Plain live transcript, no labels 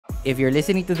If you're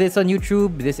listening to this on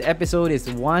YouTube, this episode is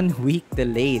 1 week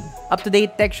delayed.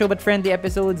 Up-to-date tech show but friendly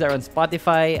episodes are on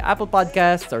Spotify, Apple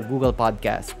Podcasts, or Google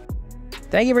Podcasts.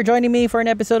 Thank you for joining me for an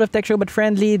episode of Tech Show But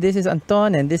Friendly. This is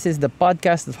Anton and this is the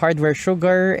podcast of Hardware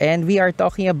Sugar, and we are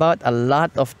talking about a lot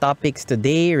of topics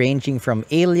today ranging from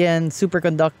aliens,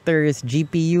 superconductors,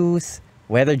 GPUs,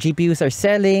 whether GPUs are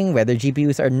selling, whether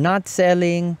GPUs are not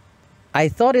selling. I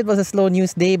thought it was a slow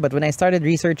news day, but when I started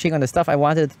researching on the stuff I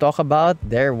wanted to talk about,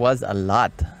 there was a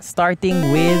lot. Starting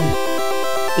with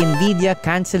NVIDIA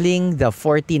canceling the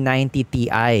 4090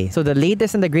 Ti. So the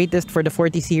latest and the greatest for the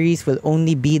 40 series will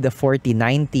only be the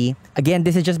 4090. Again,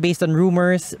 this is just based on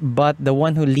rumors, but the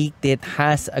one who leaked it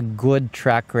has a good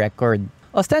track record.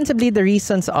 Ostensibly, the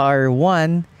reasons are: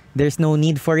 one, there's no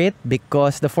need for it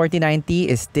because the 4090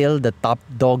 is still the top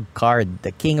dog card,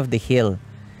 the king of the hill.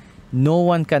 No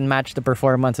one can match the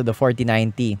performance of the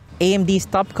 4090. AMD's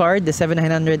top card, the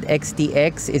 7900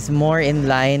 XTX, is more in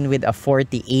line with a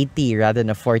 4080 rather than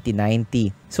a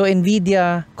 4090. So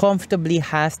NVIDIA comfortably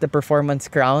has the performance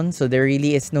crown, so there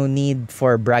really is no need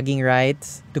for bragging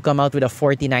rights to come out with a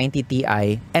 4090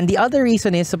 Ti. And the other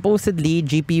reason is supposedly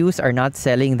GPUs are not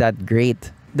selling that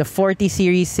great. The 40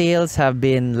 series sales have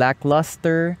been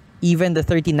lackluster. Even the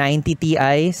 3090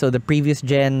 Ti, so the previous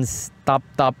gen's top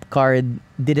card,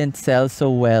 didn't sell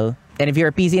so well. And if you're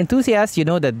a PC enthusiast, you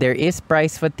know that there is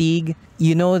price fatigue.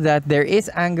 You know that there is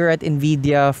anger at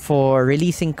NVIDIA for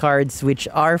releasing cards which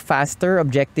are faster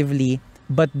objectively,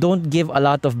 but don't give a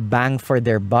lot of bang for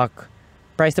their buck.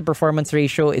 Price to performance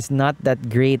ratio is not that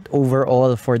great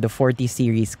overall for the 40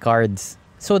 series cards.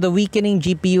 So the weakening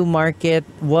GPU market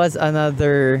was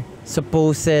another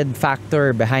supposed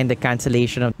factor behind the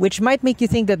cancellation, which might make you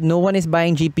think that no one is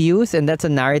buying GPUs, and that's a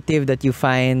narrative that you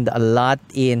find a lot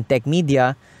in tech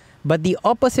media. But the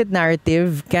opposite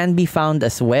narrative can be found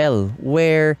as well,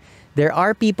 where there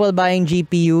are people buying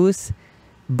GPUs,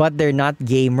 but they're not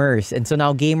gamers. And so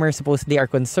now gamers supposedly are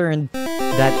concerned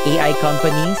that AI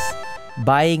companies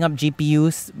buying up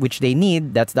GPUs, which they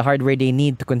need, that's the hardware they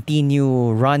need to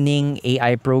continue running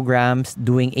AI programs,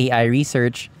 doing AI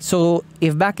research. So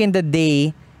if back in the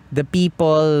day, the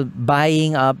people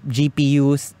buying up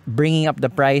GPUs, bringing up the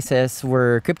prices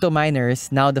were crypto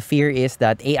miners, now the fear is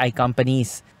that AI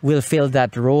companies will fill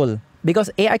that role.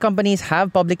 Because AI companies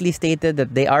have publicly stated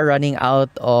that they are running out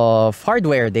of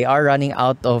hardware, they are running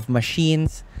out of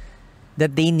machines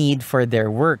that they need for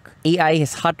their work. AI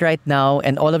is hot right now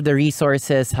and all of the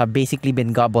resources have basically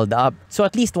been gobbled up. So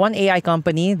at least one AI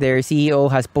company, their CEO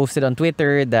has posted on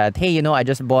Twitter that, hey, you know, I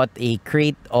just bought a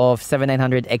crate of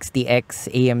 7900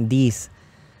 XTX AMDs,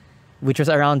 which was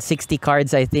around 60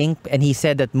 cards, I think. And he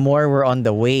said that more were on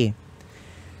the way.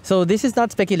 So this is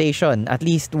not speculation. At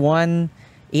least one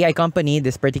AI company,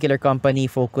 this particular company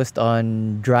focused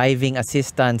on driving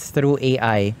assistance through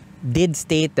AI, did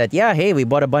state that, yeah, hey, we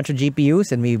bought a bunch of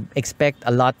GPUs and we expect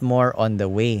a lot more on the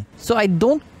way. So I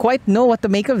don't quite know what to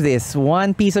make of this.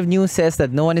 One piece of news says that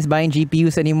no one is buying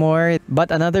GPUs anymore, but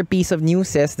another piece of news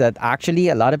says that actually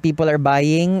a lot of people are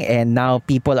buying, and now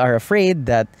people are afraid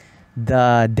that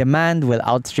the demand will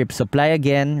outstrip supply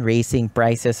again, raising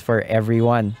prices for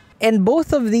everyone. And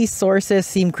both of these sources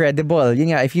seem credible. You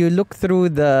know, if you look through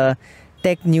the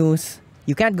tech news,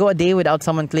 you can't go a day without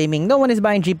someone claiming no one is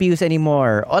buying GPUs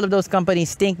anymore. All of those companies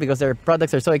stink because their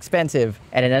products are so expensive.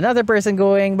 And then another person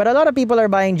going, but a lot of people are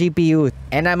buying GPUs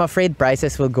and I'm afraid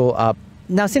prices will go up.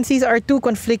 Now, since these are two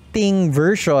conflicting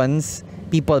versions,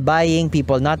 people buying,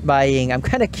 people not buying, I'm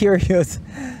kind of curious,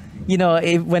 you know,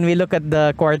 when we look at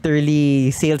the quarterly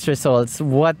sales results,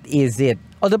 what is it?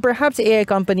 Although perhaps AI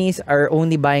companies are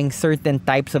only buying certain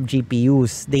types of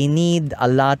GPUs, they need a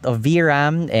lot of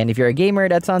VRAM. And if you're a gamer,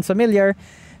 that sounds familiar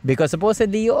because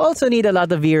supposedly you also need a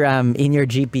lot of VRAM in your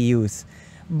GPUs.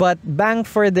 But bang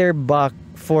for their buck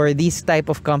for these type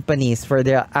of companies, for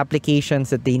their applications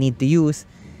that they need to use,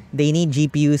 they need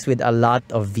GPUs with a lot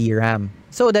of VRAM.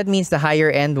 So that means the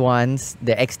higher end ones,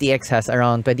 the XTX has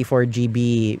around 24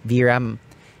 GB VRAM,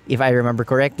 if I remember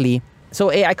correctly. So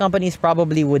AI companies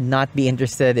probably would not be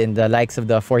interested in the likes of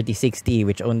the 4060,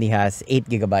 which only has 8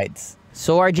 gigabytes.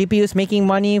 So are GPUs making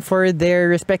money for their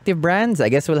respective brands? I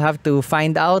guess we'll have to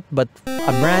find out, but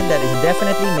a brand that is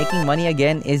definitely making money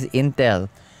again is Intel.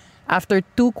 After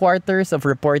 2 quarters of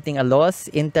reporting a loss,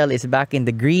 Intel is back in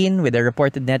the green with a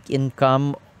reported net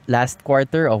income last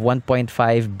quarter of 1.5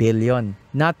 billion.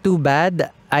 Not too bad.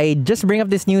 I just bring up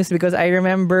this news because I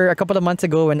remember a couple of months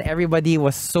ago when everybody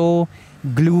was so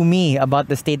gloomy about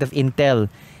the state of Intel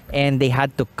and they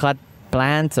had to cut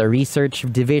plants or research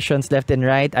divisions left and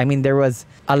right. I mean, there was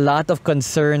a lot of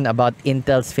concern about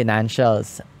Intel's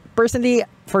financials. Personally,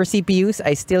 For CPUs,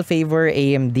 I still favor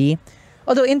AMD.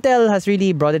 Although Intel has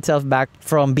really brought itself back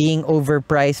from being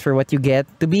overpriced for what you get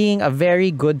to being a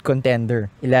very good contender.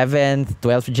 11th,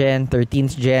 12th gen,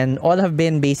 13th gen, all have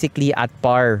been basically at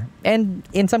par. And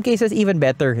in some cases, even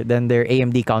better than their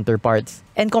AMD counterparts.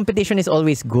 And competition is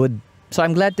always good. So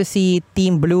I'm glad to see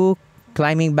Team Blue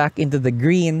climbing back into the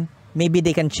green. Maybe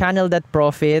they can channel that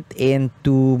profit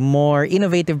into more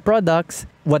innovative products.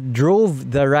 What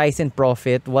drove the rise in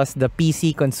profit was the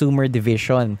PC consumer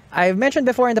division. I've mentioned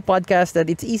before in the podcast that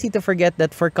it's easy to forget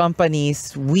that for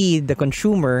companies, we, the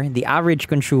consumer, the average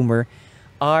consumer,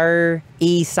 are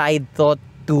a side thought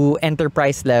to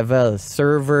enterprise levels.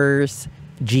 Servers,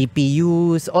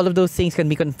 GPUs, all of those things can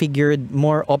be configured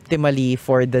more optimally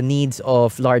for the needs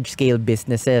of large-scale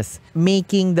businesses,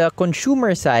 making the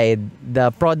consumer side, the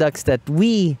products that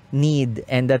we need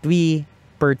and that we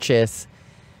purchase,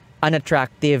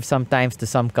 unattractive sometimes to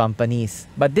some companies.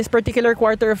 But this particular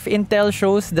quarter of Intel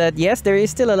shows that yes, there is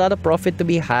still a lot of profit to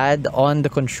be had on the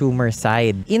consumer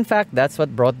side. In fact, that's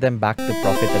what brought them back to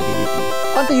profitability.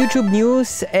 On to YouTube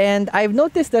news, and I've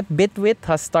noticed that Bitwit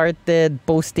has started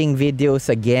posting videos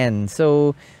again.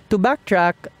 So to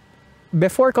backtrack,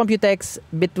 before Computex,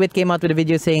 Bitwit came out with a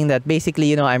video saying that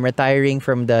basically, I'm retiring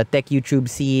from the tech YouTube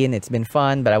scene. It's been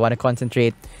fun, but I want to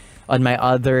concentrate on my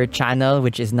other channel,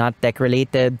 which is not tech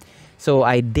related. So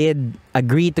I did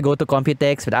agree to go to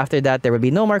Computex, but after that, there will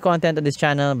be no more content on this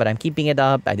channel, but I'm keeping it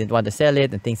up. I didn't want to sell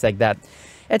it and things like that.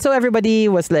 And so everybody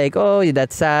was like, oh,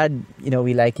 that's sad.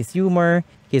 We like his humor,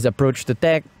 his approach to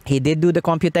tech. He did do the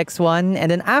Computex one.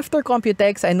 And then after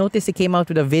Computex, I noticed he came out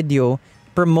with a video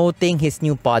promoting his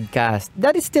new podcast.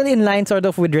 That is still in line sort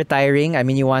of with retiring. I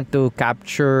mean, you want to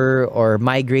capture or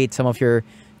migrate some of your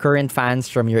current fans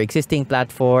from your existing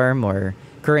platform or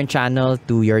current channel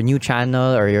to your new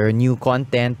channel or your new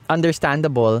content.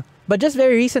 Understandable. But just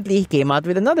very recently, he came out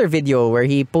with another video where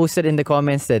he posted in the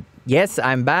comments that, yes,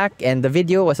 I'm back. And the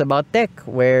video was about tech,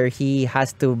 where he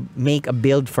has to make a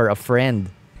build for a friend.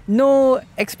 No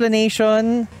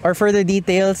explanation or further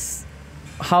details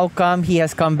how come he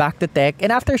has come back to tech. And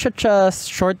after such a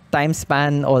short time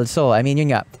span also. I mean, yun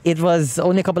nga, it was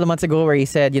only a couple of months ago where he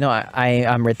said,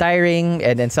 I'm retiring.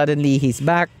 And then suddenly he's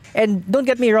back. And don't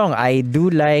get me wrong, I do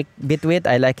like Bitwit.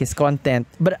 I like his content.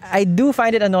 But I do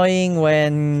find it annoying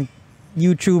when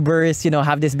YouTubers,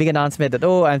 have this big announcement that,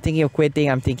 oh, I'm thinking of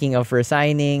quitting, I'm thinking of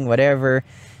resigning, whatever.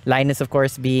 Linus, of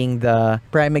course, being the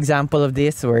prime example of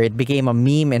this, where it became a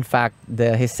meme, in fact,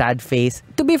 his sad face.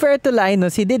 To be fair to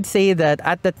Linus, he did say that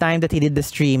at the time that he did the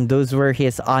stream, those were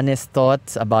his honest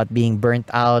thoughts about being burnt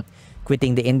out,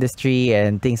 quitting the industry,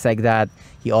 and things like that.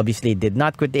 He obviously did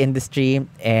not quit the industry,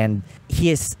 and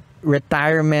his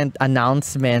retirement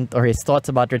announcement or his thoughts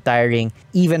about retiring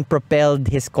even propelled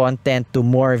his content to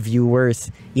more viewers.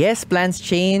 Yes, plans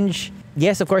change.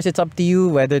 Yes, of course, it's up to you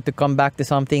whether to come back to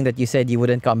something that you said you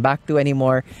wouldn't come back to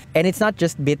anymore. And it's not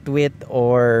just Bitwit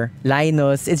or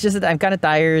Linus. It's just that I'm kind of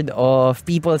tired of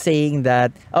people saying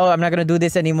that, oh, I'm not going to do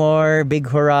this anymore, big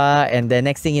hurrah. And the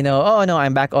next thing you know, oh no,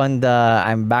 I'm back, in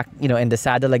the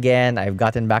saddle again. I've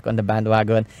gotten back on the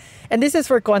bandwagon. And this is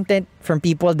for content from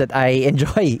people that I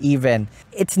enjoy even.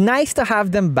 It's nice to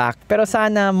have them back, pero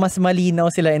sana mas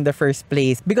malinaw sila in the first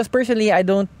place. Because personally, I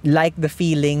don't like the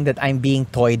feeling that I'm being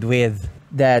toyed with.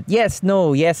 That yes,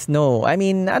 no, yes, no. I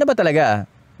mean, ano ba talaga?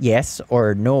 Yes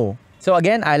or no? So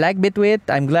again, I like Bitwit.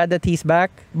 I'm glad that he's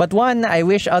back. But one, I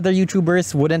wish other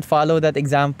YouTubers wouldn't follow that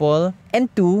example.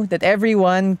 And two, that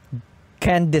everyone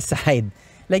can decide.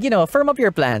 Like, firm up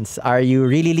your plans. Are you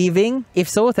really leaving? If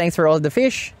so, thanks for all the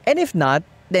fish. And if not,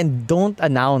 then don't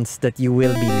announce that you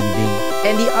will be leaving.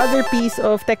 And the other piece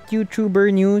of tech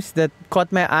YouTuber news that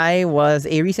caught my eye was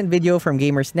a recent video from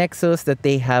Gamers Nexus that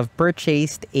they have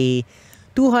purchased a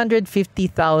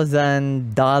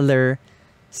 $250,000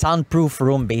 soundproof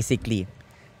room, basically.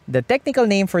 The technical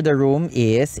name for the room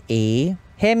is a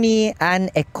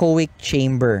hemi-anechoic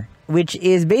chamber, which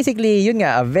is basically,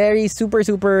 a very super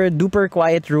duper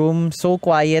quiet room. So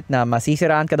quiet na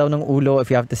masisiraan ka daw ng ulo if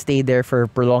you have to stay there for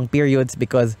prolonged periods,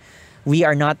 because we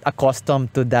are not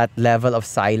accustomed to that level of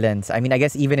silence. I mean, I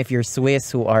guess even if you're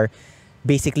Swiss, who are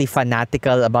basically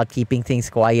fanatical about keeping things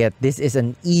quiet, this is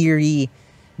an eerie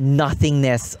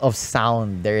nothingness of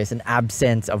sound. There is an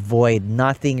absence, a void.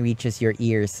 Nothing reaches your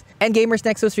ears. And Gamers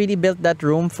Nexus really built that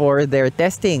room for their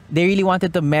testing. They really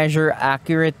wanted to measure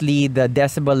accurately the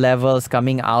decibel levels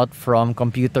coming out from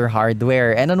computer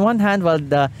hardware. And on one hand, while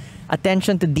the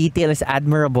attention to detail is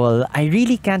admirable, I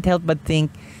really can't help but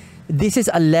think this is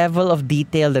a level of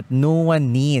detail that no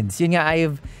one needs. Yun nga,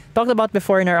 I've talked about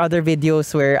before in our other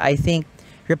videos where I think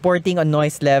reporting on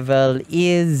noise level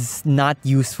is not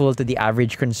useful to the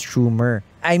average consumer.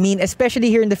 I mean, especially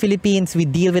here in the Philippines, we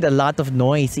deal with a lot of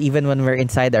noise even when we're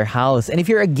inside our house. And if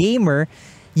you're a gamer,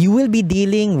 you will be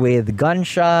dealing with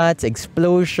gunshots,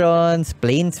 explosions,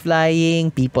 planes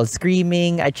flying, people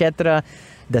screaming, etc.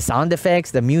 The sound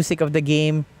effects, the music of the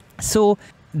game. So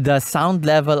the sound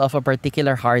level of a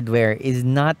particular hardware is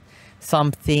not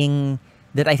something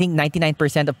that I think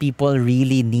 99% of people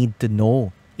really need to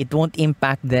know. It won't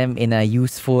impact them in a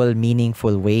useful,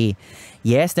 meaningful way.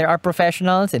 Yes, there are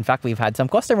professionals. In fact, we've had some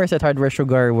customers at Hardware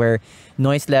Sugar where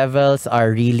noise levels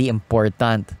are really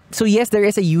important. So yes, there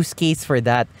is a use case for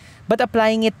that. But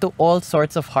applying it to all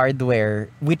sorts of hardware,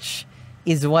 which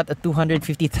is what a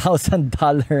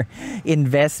 $250,000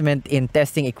 investment in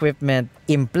testing equipment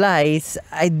implies,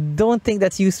 I don't think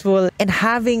that's useful. And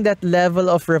having that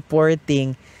level of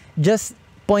reporting just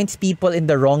points people in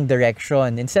the wrong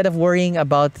direction. Instead of worrying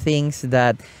about things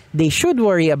that they should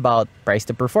worry about, price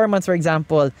to performance, for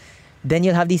example, then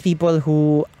you'll have these people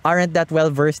who aren't that well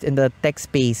versed in the tech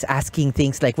space asking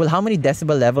things like, well, how many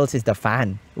decibel levels is the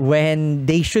fan? When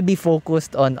they should be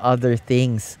focused on other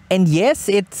things. And yes,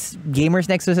 it's Gamers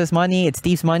Nexus's money, it's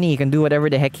Steve's money, he can do whatever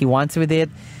the heck he wants with it.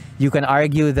 You can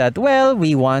argue that, well,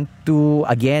 we want to,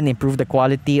 again, improve the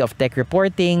quality of tech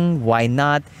reporting. Why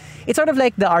not? It's sort of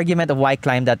like the argument of why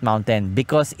climb that mountain.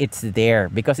 Because it's there.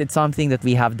 Because it's something that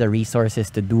we have the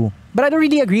resources to do. But I don't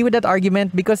really agree with that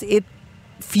argument because it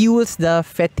fuels the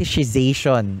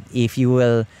fetishization, if you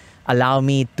will allow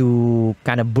me to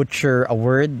kind of butcher a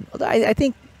word. I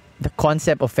think the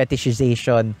concept of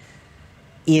fetishization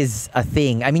is a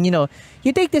thing. I mean,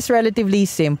 you take this relatively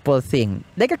simple thing,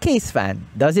 like a case fan.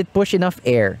 Does it push enough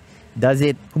air? Does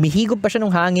it humihigop pa siya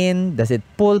ng hangin? Does it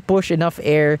push enough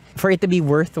air for it to be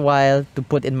worthwhile to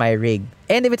put in my rig?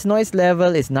 And if its noise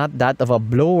level is not that of a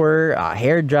blower, a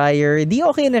hair dryer, di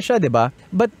okay na siya, diba?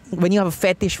 But when you have a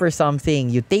fetish for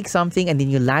something, you take something and then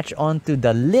you latch on to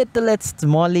the littlest,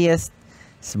 smallest.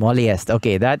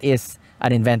 Okay, that is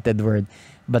an invented word.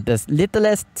 But the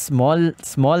littlest,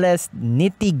 smallest,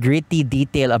 nitty-gritty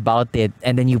detail about it,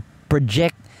 and then you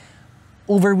project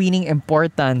overweening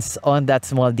importance on that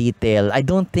small detail. I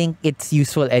don't think it's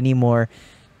useful anymore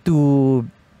to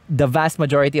the vast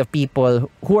majority of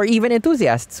people who are even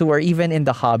enthusiasts, who are even in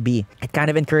the hobby. It kind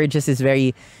of encourages this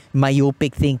very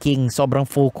myopic thinking, sobrang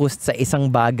focused sa isang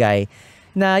bagay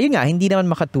na yun nga, hindi naman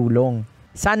makatulong.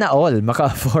 Sana all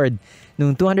maka-afford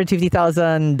nung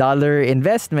 $250,000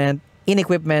 investment in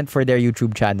equipment for their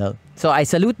YouTube channel. So I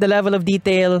salute the level of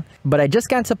detail, but I just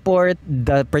can't support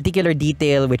the particular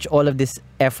detail which all of this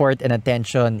effort and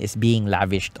attention is being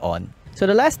lavished on. So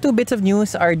the last two bits of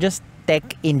news are just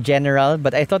tech in general,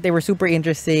 but I thought they were super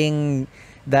interesting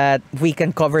that we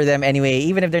can cover them anyway,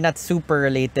 even if they're not super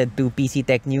related to PC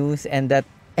tech news. And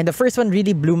the first one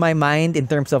really blew my mind in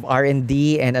terms of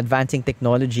R&D and advancing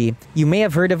technology. You may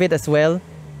have heard of it as well.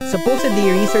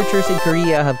 Supposedly, researchers in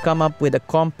Korea have come up with a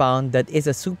compound that is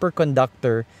a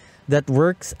superconductor that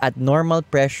works at normal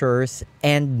pressures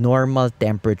and normal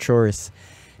temperatures.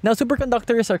 Now,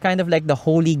 superconductors are kind of like the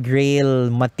holy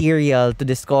grail material to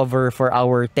discover for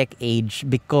our tech age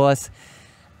because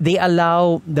they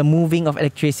allow the moving of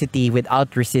electricity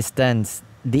without resistance.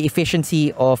 The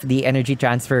efficiency of the energy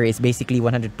transfer is basically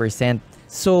 100%.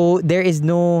 So there is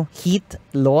no heat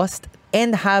lost,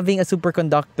 and having a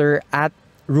superconductor at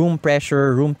room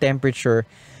pressure, room temperature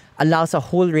allows a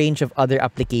whole range of other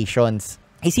applications.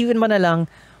 Isipin mo na lang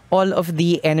all of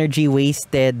the energy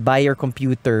wasted by your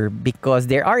computer because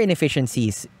there are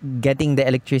inefficiencies getting the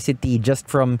electricity just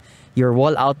from your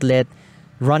wall outlet,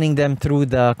 running them through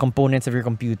the components of your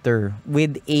computer.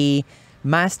 With a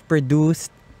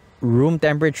mass-produced room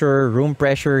temperature, room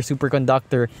pressure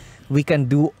superconductor, we can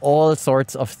do all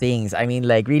sorts of things. I mean,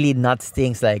 like really nuts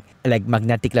things like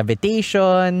magnetic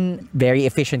levitation, very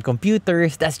efficient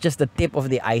computers. That's just the tip of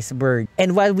the iceberg.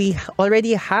 And while we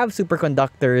already have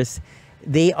superconductors,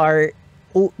 they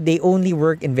only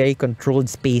work in very controlled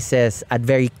spaces at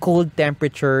very cold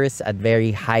temperatures, at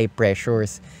very high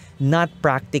pressures. Not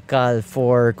practical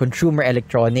for consumer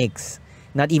electronics.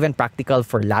 Not even practical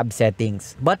for lab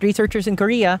settings. But researchers in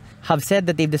Korea have said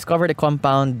that they've discovered a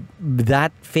compound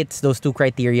that fits those two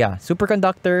criteria: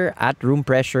 superconductor at room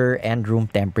pressure and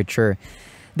room temperature.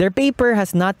 Their paper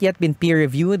has not yet been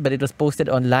peer-reviewed, but it was posted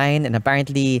online, and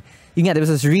apparently, there was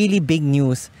this really big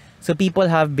news. So people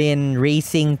have been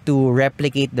racing to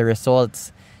replicate the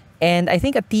results. And I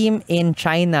think a team in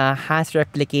China has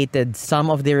replicated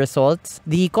some of the results.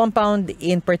 The compound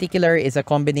in particular is a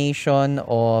combination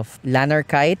of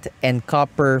lanarkite and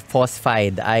copper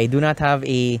phosphide. I do not have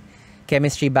a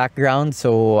chemistry background,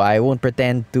 so I won't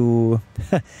pretend to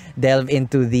delve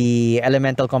into the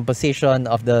elemental composition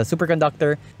of the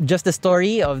superconductor. Just the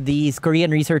story of these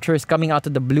Korean researchers coming out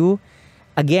of the blue.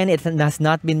 Again, it has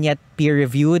not been yet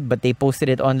peer-reviewed, but they posted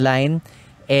it online.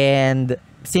 And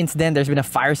since then, there's been a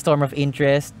firestorm of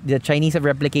interest. The Chinese have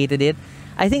replicated it.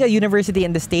 I think a university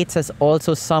in the States has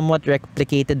also somewhat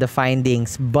replicated the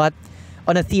findings, but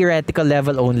on a theoretical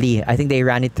level only. I think they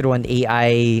ran it through an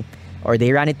AI, or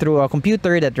they ran it through a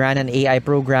computer that ran an AI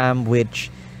program,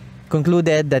 which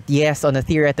concluded that yes, on a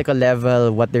theoretical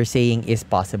level, what they're saying is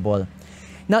possible.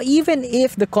 Now, even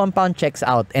if the compound checks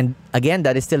out, and again,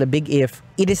 that is still a big if,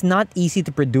 it is not easy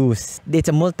to produce. It's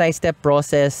a multi-step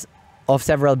process of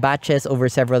several batches over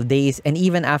several days, and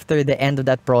even after the end of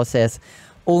that process,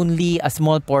 only a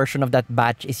small portion of that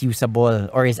batch is usable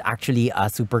or is actually a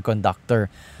superconductor.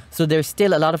 So there's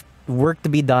still a lot of work to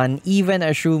be done, even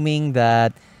assuming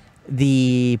that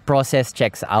the process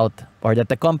checks out or that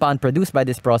the compound produced by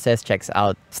this process checks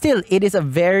out. Still, it is a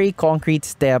very concrete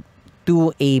step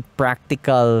to a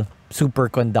practical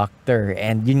superconductor.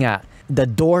 And yun nga, the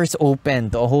doors open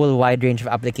to a whole wide range of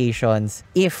applications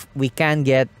if we can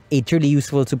get a truly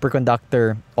useful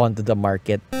superconductor onto the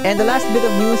market. And the last bit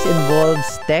of news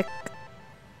involves tech,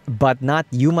 but not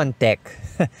human tech.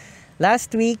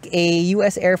 Last week, a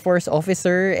US Air Force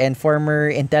officer and former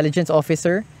intelligence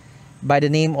officer by the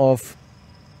name of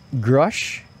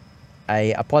Grush,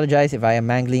 I apologize if I am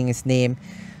mangling his name,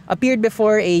 appeared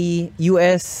before a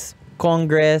US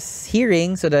Congress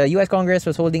hearing. So the US Congress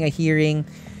was holding a hearing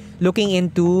looking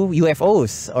into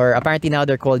UFOs, or apparently now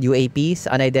they're called UAPs,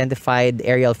 unidentified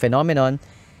aerial phenomenon.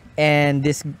 And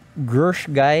this Grush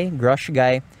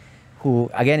guy,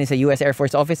 who again is a US Air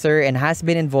Force officer and has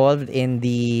been involved in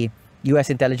the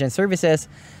US intelligence services,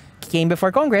 came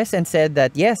before Congress and said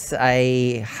that, yes,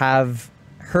 I have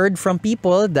heard from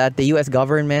people that the US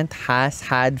government has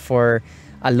had for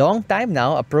a long time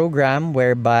now a program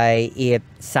whereby it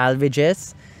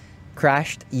salvages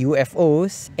crashed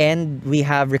UFOs, and we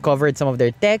have recovered some of their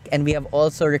tech, and we have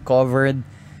also recovered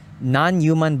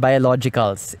non-human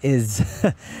biologicals is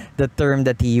the term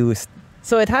that he used.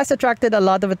 So it has attracted a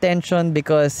lot of attention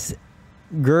because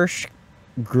Gersh,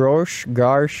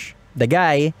 the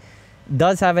guy,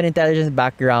 does have an intelligence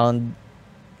background.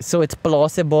 So it's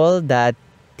plausible that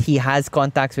he has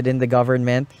contacts within the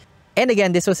government. And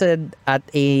again, this was said at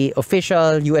a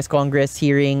official US Congress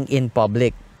hearing in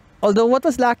public. Although what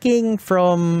was lacking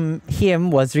from him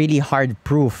was really hard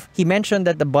proof. He mentioned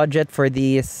that the budget for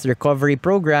this recovery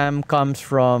program comes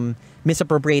from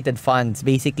misappropriated funds.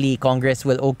 Basically, Congress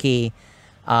will okay,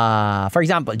 for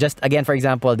example,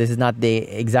 this is not the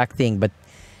exact thing, but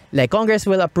like Congress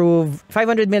will approve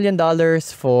 $500 million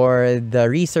for the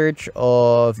research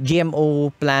of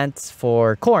GMO plants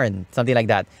for corn, something like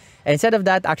that. And instead of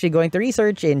that actually going to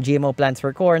research in GMO plants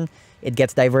for corn, it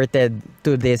gets diverted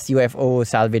to this UFO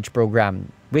salvage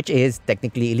program, which is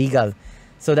technically illegal.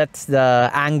 So that's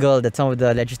the angle that some of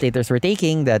the legislators were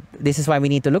taking, that this is why we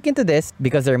need to look into this,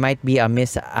 because there might be a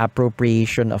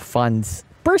misappropriation of funds.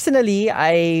 Personally,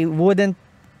 I wouldn't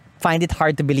find it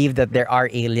hard to believe that there are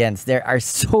aliens. There are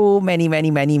so many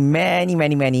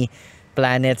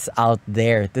planets out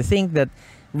there. To think that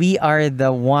we are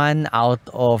the one out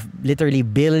of literally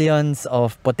billions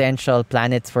of potential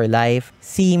planets for life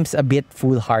seems a bit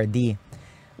foolhardy.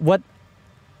 What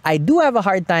I do have a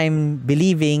hard time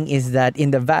believing is that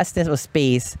in the vastness of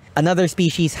space, another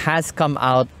species has come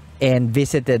out and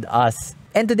visited us.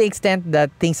 And to the extent that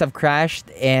things have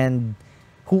crashed and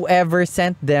whoever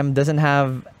sent them doesn't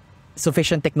have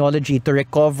sufficient technology to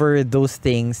recover those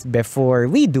things before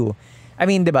we do. I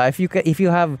mean, diba, if you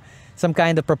have some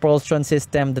kind of propulsion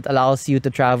system that allows you to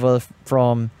travel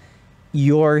from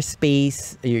your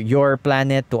space, your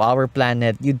planet to our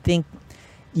planet, you'd think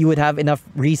you would have enough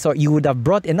you would have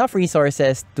brought enough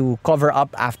resources to cover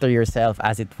up after yourself,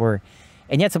 as it were.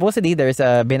 And yet supposedly there's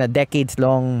been a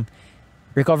decades-long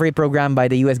recovery program by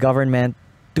the US government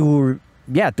to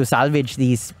salvage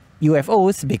these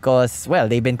UFOs because, well,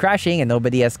 they've been crashing and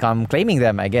nobody has come claiming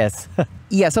them, I guess.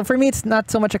 Yeah, so for me, it's not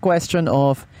so much a question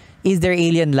of is there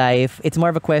alien life? It's more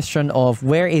of a question of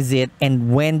where is it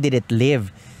and when did it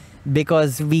live?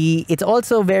 Because it's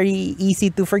also very easy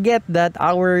to forget that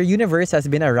our universe has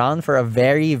been around for a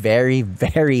very, very,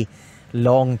 very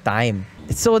long time.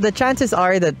 So the chances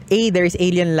are that A, there is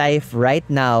alien life right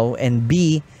now, and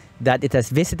B, that it has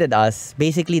visited us,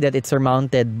 basically that it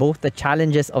surmounted both the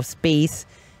challenges of space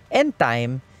and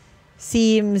time,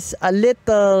 seems a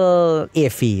little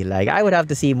iffy. Like, I would have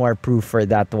to see more proof for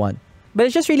that one. But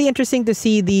it's just really interesting to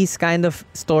see these kind of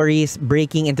stories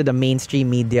breaking into the mainstream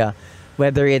media.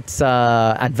 Whether it's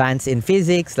advanced in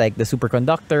physics like the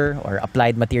superconductor or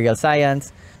applied material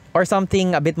science, or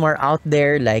something a bit more out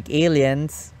there like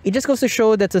aliens, it just goes to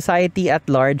show that society at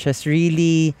large has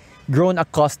really grown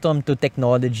accustomed to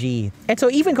technology. And so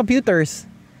even computers,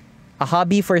 a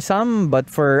hobby for some, but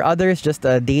for others, just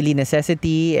a daily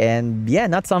necessity, and yeah,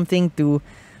 not something to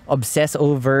obsess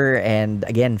over and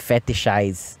again,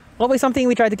 fetishize. Always something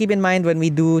we try to keep in mind when we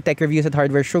do tech reviews at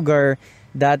Hardware Sugar,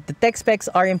 that the tech specs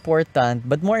are important,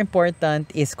 but more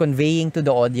important is conveying to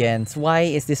the audience, why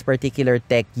is this particular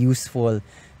tech useful?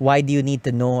 Why do you need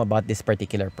to know about this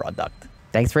particular product?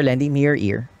 Thanks for lending me your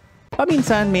ear.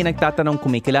 Paminsan may nagtatanong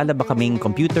kung may kilala ba kaming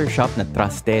computer shop na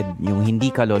trusted, yung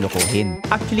hindi ka lolokohin.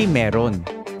 Actually, meron.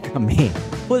 Kami.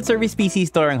 Full-service PC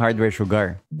store ang Hardware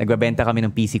Sugar. Nagbabenta kami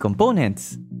ng PC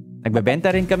components.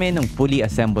 Nagbabenta rin kami ng fully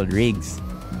assembled rigs.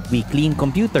 We clean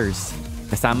computers.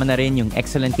 Kasama na rin yung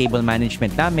excellent cable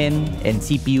management namin and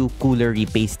CPU cooler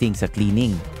repasting sa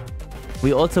cleaning.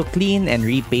 We also clean and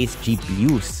repaste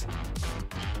GPUs.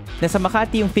 Nasa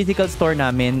Makati yung physical store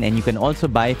namin, and you can also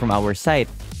buy from our site,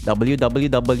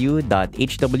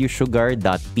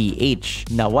 www.hwsugar.ph,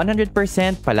 na 100%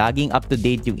 palaging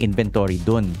up-to-date yung inventory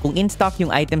dun. Kung in-stock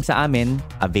yung item sa amin,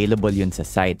 available yun sa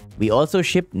site. We also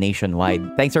ship nationwide.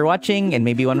 Thanks for watching, and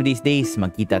maybe one of these days,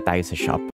 magkita tayo sa shop.